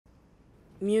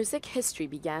Music history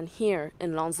began here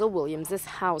in Lonzo Williams'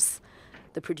 house.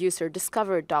 The producer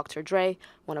discovered Dr. Dre,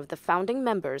 one of the founding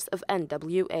members of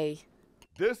NWA.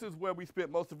 This is where we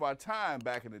spent most of our time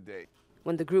back in the day.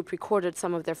 When the group recorded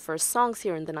some of their first songs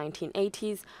here in the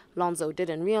 1980s, Lonzo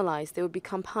didn't realize they would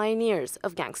become pioneers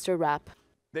of gangster rap.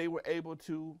 They were able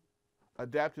to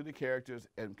adapt to the characters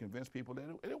and convince people that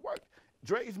it worked.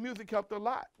 Dre's music helped a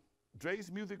lot.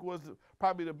 Dre's music was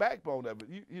probably the backbone of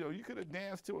it. You could have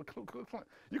danced to a Ku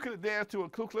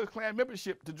Klux Klan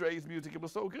membership to Dre's music. It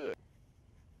was so good.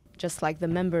 Just like the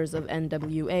members of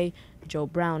NWA, Joe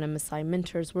Brown and Messiah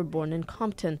Minters were born in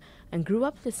Compton and grew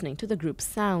up listening to the group's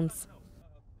sounds.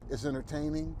 It's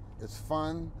entertaining, it's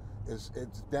fun, it's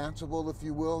danceable, if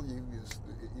you will. You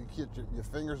get your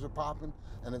fingers are popping,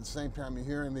 and at the same time you're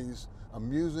hearing these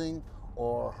amusing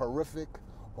or horrific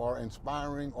or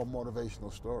inspiring or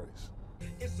motivational stories.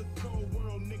 It's a cold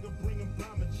world, nigga, bring a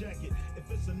bomber jacket. If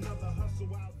it's another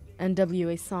hustle out there.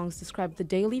 NWA songs described the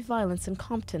daily violence in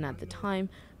Compton at the time,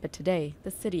 but today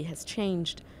the city has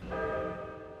changed.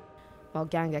 While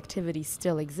gang activity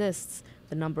still exists,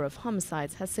 the number of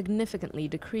homicides has significantly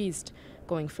decreased,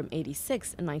 going from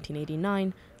 86 in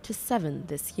 1989 to 7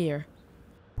 this year.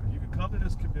 You can come to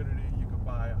this community, you can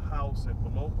buy a house at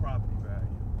below property value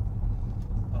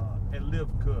and live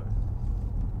good.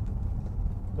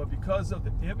 But because of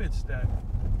the image that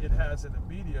it has in the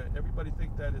media, everybody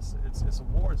thinks that it's a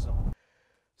war zone.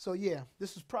 So yeah,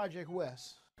 this is Project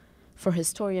West. For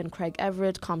historian Craig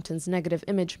Everett, Compton's negative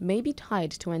image may be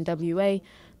tied to NWA,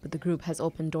 but the group has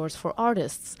opened doors for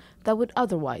artists that would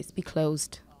otherwise be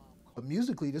closed. But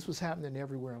musically, this was happening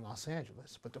everywhere in Los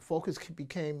Angeles, but the focus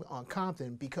became on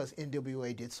Compton because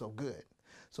NWA did so good.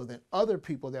 So then other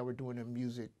people that were doing the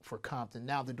music for Compton,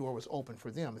 now the door was open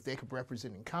for them. If they could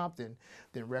represent in Compton,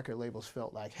 then record labels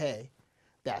felt like, hey,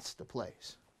 that's the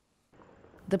place.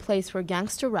 The place where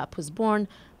gangster rap was born,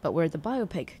 but where the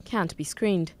biopic can't be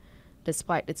screened.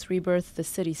 Despite its rebirth, the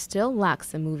city still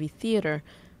lacks a movie theater,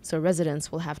 so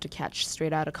residents will have to catch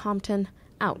Straight Outta Compton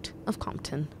out of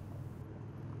Compton.